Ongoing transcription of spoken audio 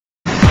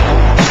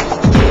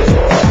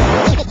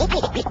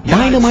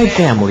Dynamite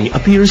family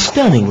appears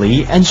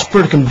stunningly and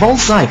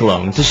Spurt-Convulse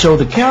Cyclone to show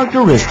the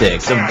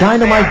characteristics of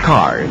Dynamite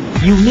car,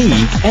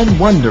 unique and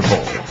wonderful.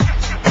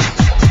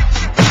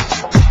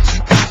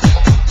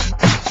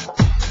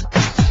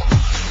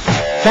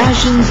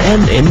 Fashions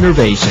and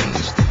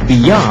innovations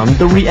beyond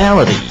the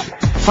reality.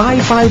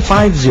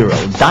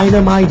 5550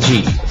 Dynamite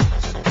Jeep.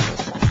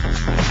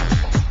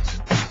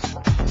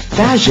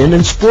 Fashion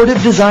and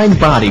sportive design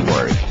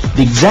bodywork,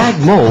 the exact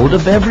mold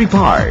of every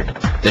part.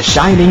 The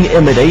shining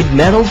imitate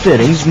metal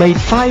fittings made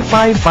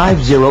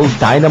 5550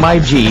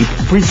 Dynamite Jeep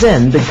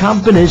present the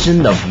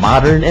combination of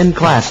modern and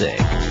classic.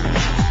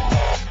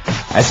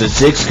 As a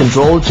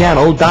 6-control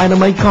channel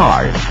Dynamite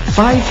car,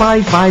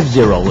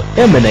 5550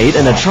 emanate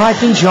an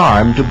attracting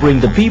charm to bring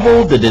the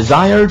people the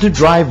desire to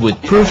drive with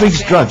perfect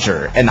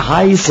structure and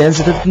high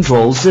sensitive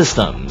control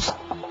systems.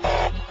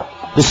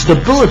 The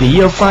stability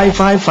of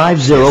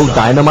 5550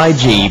 Dynamite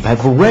Jeep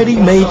have already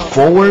made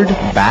forward,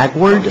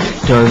 backward,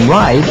 turn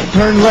right,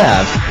 turn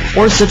left,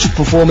 or such a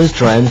performance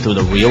trend to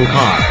the real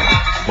car.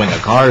 When the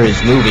car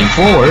is moving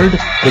forward,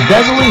 the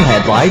dazzling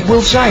headlight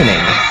will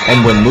shining,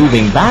 and when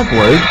moving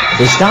backward,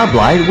 the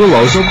stoplight will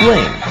also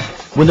blink.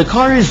 When the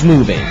car is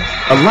moving,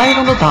 a light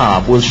on the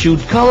top will shoot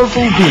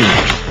colorful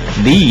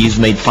beams. These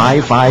made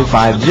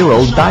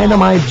 5550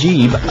 Dynamite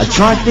Jeep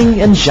attracting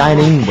and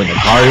shining when the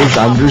car is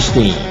under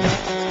steam.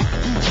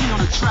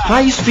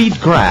 High-speed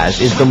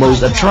crash is the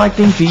most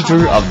attracting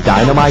feature of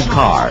Dynamite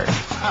car.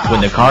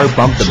 When the car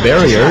bumps the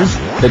barriers,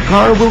 the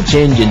car will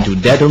change into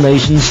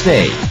detonation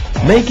state,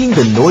 making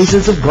the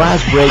noises of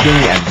glass breaking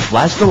and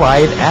flash the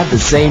light at the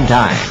same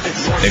time.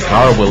 The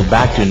car will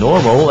back to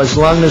normal as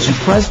long as you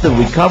press the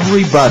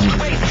recovery button.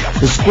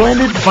 The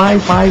splendid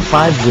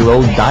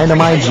 5550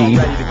 Dynamite Jeep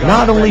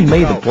not only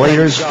made the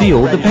players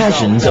feel the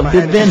passions of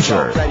the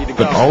adventure,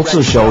 but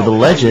also show the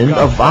legend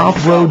of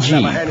off-road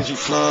Jeep.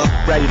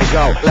 Ready to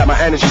go, let my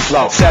energy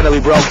flow. Steadily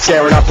broke,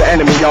 scaring off the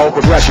enemy, yo.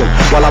 Progression,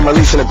 while I'm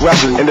releasing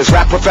aggression. In this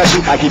rap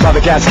profession, I keep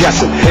other cats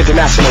guessing.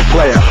 International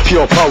player,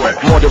 pure poet,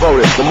 more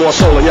devoted, the more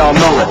soul and y'all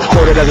know it.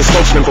 Quoted as a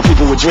spokesman for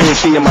people with dreams,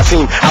 seeing my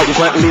team out in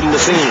front and leading the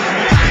scene.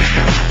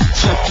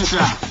 Check this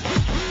out.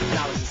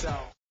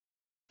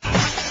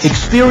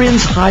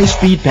 Experience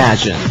high-speed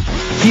passion.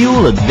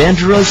 Fuel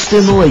adventurous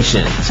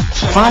stimulations.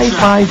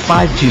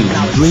 5552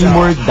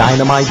 DreamWorks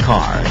Dynamite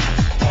car.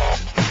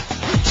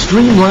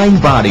 Streamlined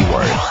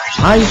bodywork.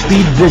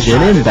 High-speed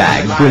vision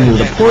impact bring you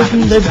the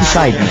portent of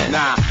excitement.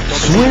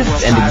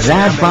 Swift and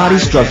exact body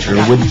structure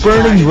with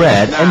burning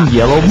red and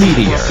yellow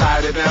meteor.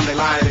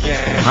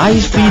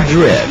 High-speed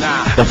drift.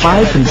 The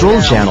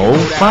 5-control channel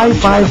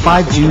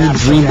 5552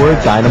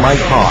 DreamWorks Dynamite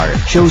car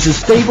shows a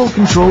stable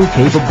control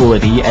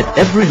capability at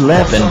every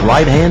left and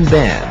right-hand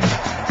bend.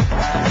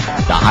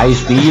 The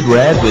high-speed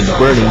red with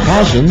burning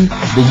passion,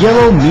 the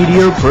yellow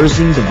meteor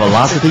pursuing the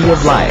velocity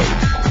of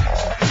light.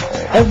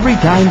 Every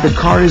time the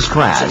car is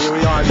crashed,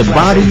 the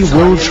body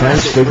will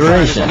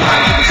transfiguration,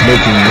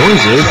 making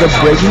noises of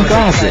breaking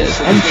glasses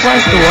and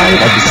flash the light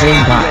at the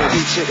same time.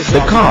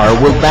 The car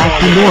will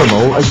back to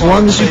normal as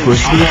long as you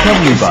push the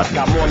recovery button.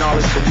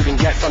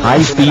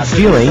 High-speed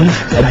feeling,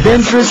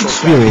 adventurous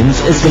experience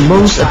is the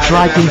most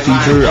attracting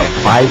feature of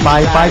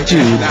 5552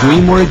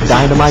 DreamWorks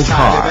Dynamite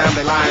car.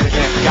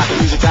 Got the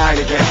music dying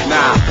again,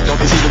 nah.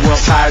 Don't they see the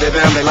world's tired of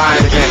them, they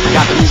lying again.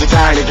 Got the music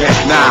dying again,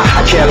 nah.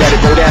 I can't let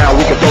it go down,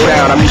 we can throw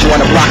down. I meet you on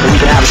the block and we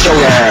can have a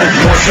showdown. If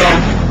you want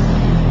some,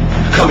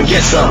 come and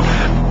get some.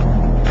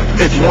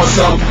 If you want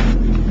some,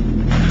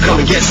 come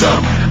and get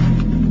some.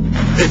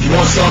 If you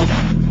want some,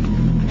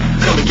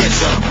 come and get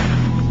some.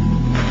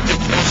 If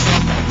you want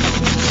some.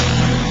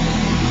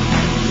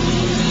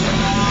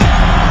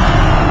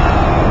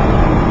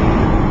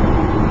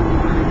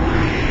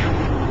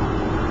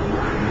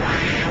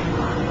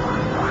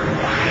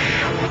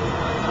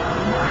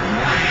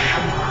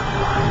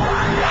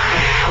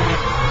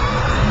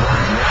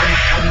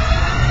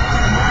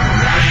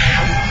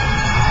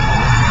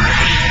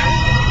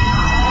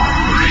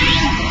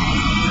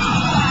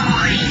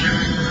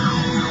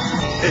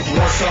 If you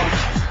want some,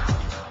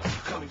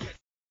 come and get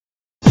some.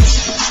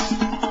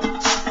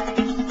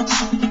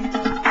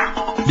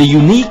 The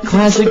unique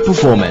classic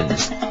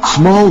performance,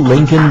 small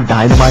Lincoln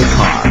Dynamite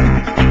car.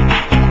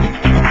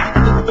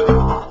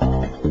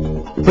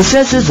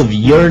 Possesses of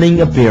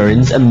yearning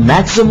appearance and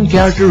maximum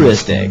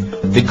characteristic,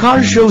 the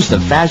car shows the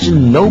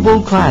fashion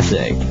noble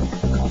classic.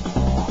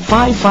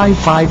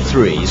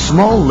 5553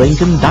 small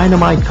Lincoln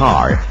Dynamite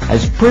car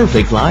has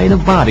perfect line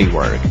of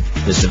bodywork.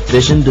 The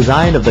sufficient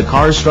design of the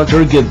car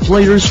structure gives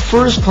players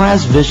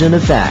first-class vision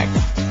effect.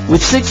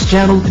 With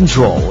 6-channel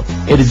control,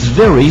 it is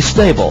very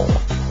stable.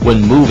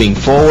 When moving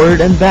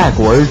forward and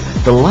backward,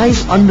 the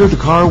lights under the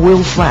car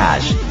will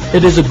flash.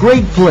 It is a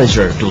great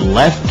pleasure to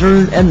left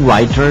turn and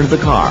right turn the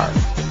car.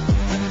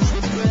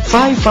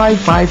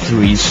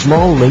 5553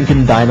 small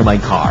Lincoln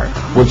Dynamite car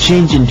will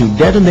change into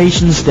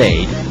detonation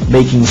state,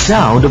 making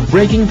sound of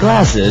breaking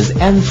glasses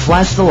and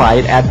flash the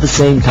light at the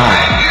same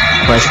time.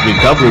 Press the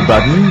recovery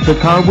button, the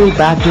car will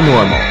back to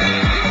normal.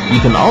 You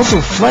can also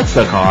flex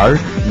the car,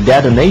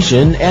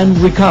 detonation, and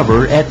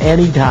recover at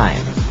any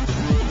time.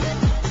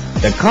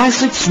 The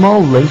classic small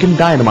Lincoln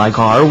Dynamite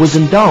car was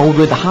endowed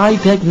with high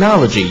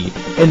technology,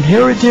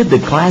 inherited the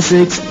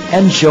classics,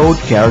 and showed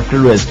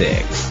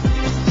characteristics.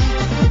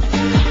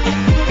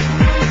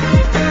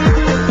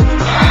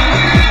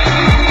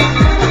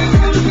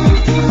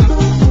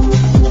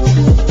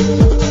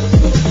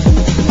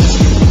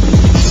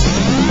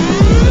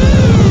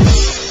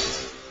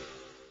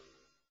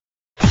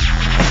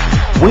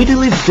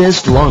 Weighty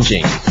fist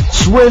launching,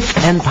 swift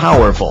and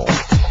powerful,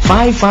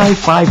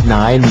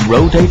 5559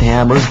 rotate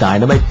hammer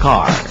dynamite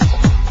car.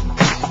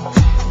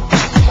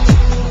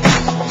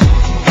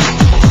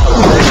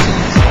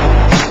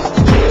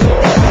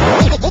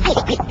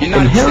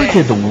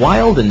 Inherited the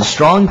wild and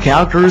strong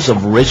characters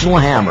of original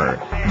Hammer,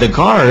 the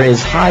car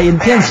is high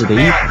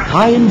intensity,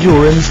 high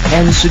endurance,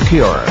 and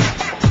secure.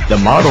 The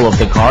model of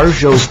the car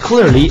shows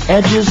clearly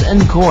edges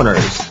and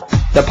corners.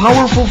 The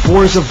powerful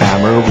force of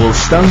Hammer will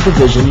stun the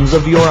visions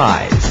of your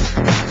eyes.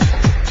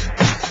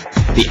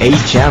 The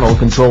 8-channel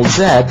control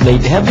set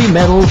made heavy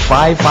metal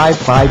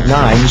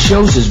 5559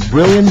 shows his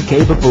brilliant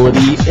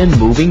capability in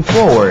moving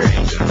forward,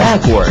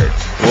 backward,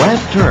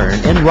 left turn,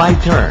 and right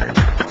turn.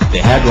 The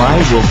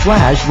headlight will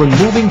flash when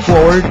moving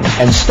forward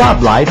and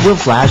stoplight will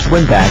flash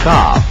when back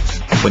off.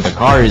 When the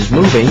car is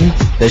moving,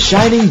 the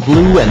shining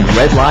blue and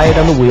red light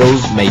on the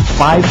wheels make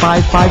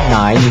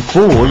 5559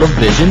 full of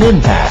vision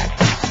impact.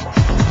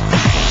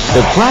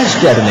 The flash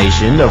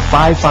detonation of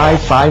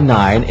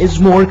 5559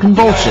 is more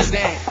convulsion.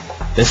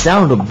 The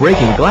sound of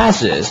breaking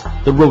glasses,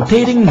 the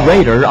rotating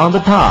radar on the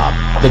top,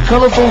 the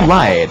colorful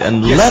light,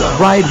 and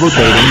left-right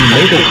rotating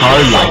make the car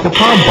like a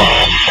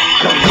pom-pom.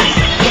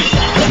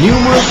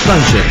 Numerous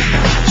functions,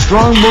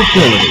 strong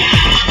mobility.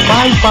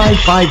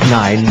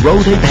 5559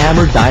 rotate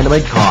hammer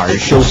dynamite car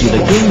shows you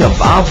the king of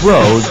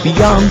off-road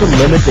beyond the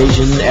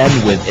limitation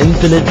and with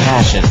infinite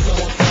passion.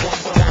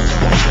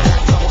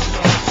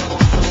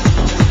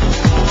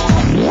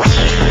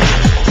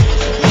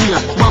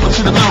 Welcome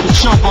to the building,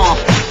 jump off.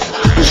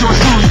 It's your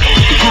truly,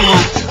 the guru.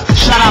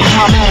 Shout out to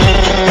my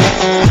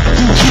man,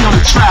 DG on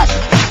the track.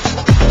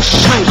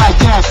 Straight like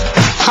that,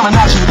 coming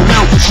at you with the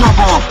milk, jump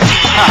off.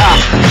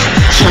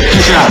 Check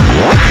this out.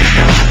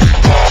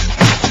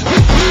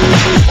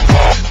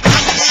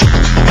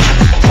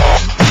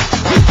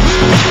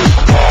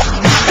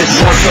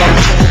 It's awesome.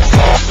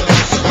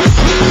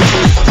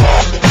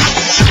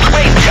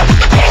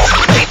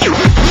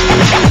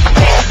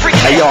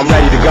 Hey yo, I'm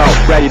ready to go,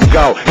 ready to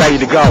go, ready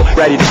to go,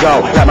 ready to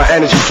go. Let my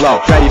energy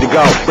flow, ready to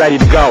go, ready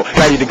to go,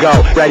 ready to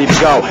go, ready to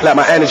go. Let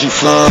my energy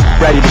flow,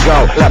 ready to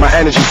go, let my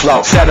energy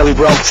flow. Steadily,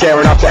 bro,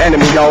 tearing up the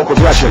enemy, no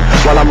regression.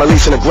 While I'm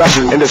releasing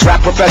aggression in this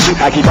rap profession,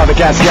 I keep other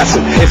cats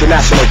guessing.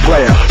 International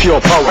player, pure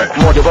poet,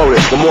 more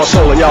devoted, the more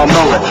soul, and y'all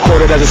know it.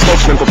 Quoted as a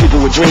spokesman for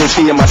people with dreams,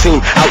 feeding my team,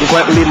 out and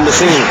Quentin leading the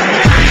scene.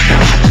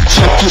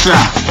 Check this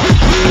out.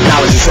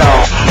 Knowledge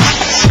yourself.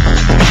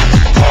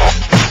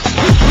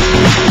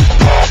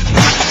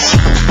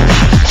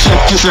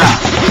 Check this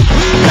out.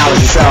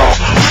 Knowledge yourself.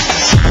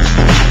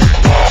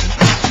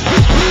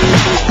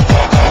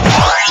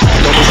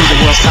 Don't believe the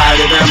world's tired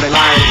of them, they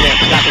lying again.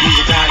 Got the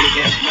music dying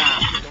again.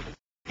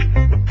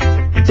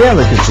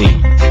 Delicacy,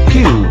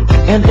 cute,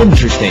 and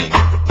interesting.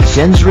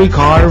 Sensory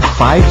Car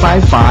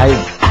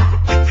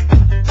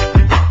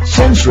 555.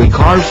 Sensory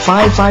Car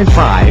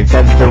 555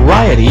 have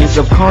varieties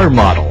of car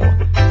model.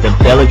 The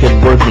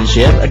delicate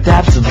workmanship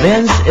adapts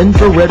advanced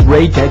infrared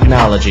ray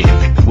technology,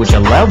 which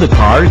allow the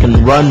car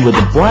can run with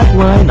a black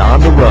line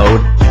on the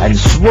road and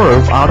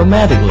swerve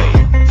automatically.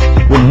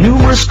 With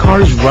numerous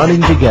cars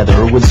running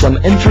together with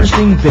some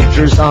interesting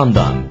pictures on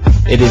them,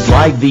 it is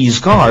like these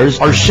cars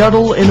are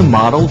shuttle in a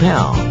model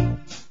town.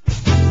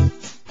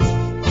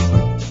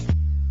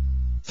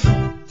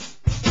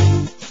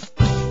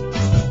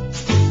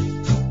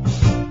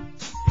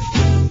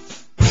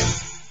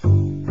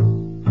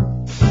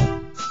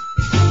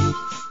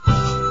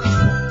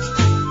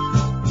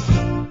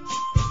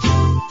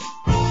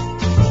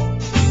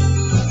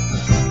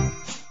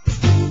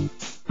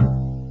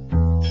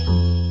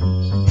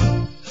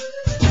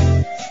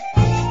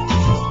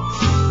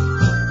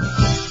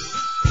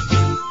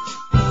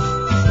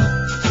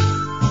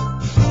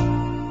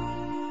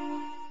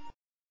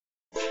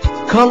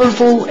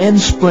 Colorful and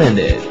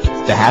splendid,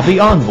 the Happy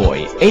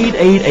Envoy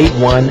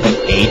 8881 and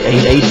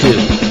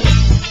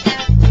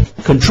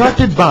 8882.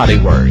 Constructed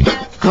bodywork,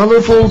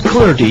 colorful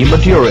clarity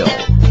material,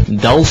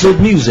 dulcet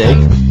music,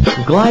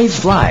 glides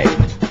flight,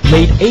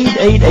 made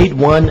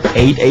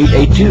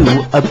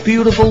 8881-8882 a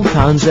beautiful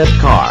concept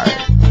car.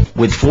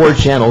 With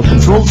 4-channel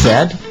control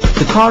set,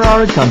 the car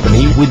are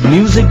accompanied with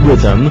music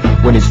rhythm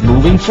when it's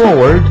moving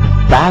forward,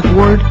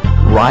 backward,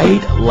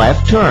 right,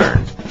 left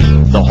turn.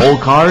 The whole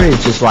car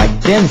is just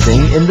like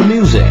dancing in the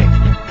music.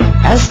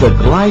 As the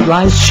glide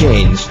lights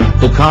change,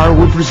 the car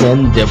will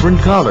present different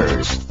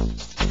colors.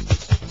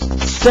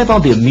 Step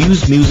on the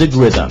amused music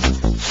rhythm,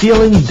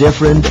 feeling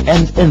different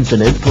and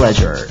infinite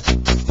pleasure.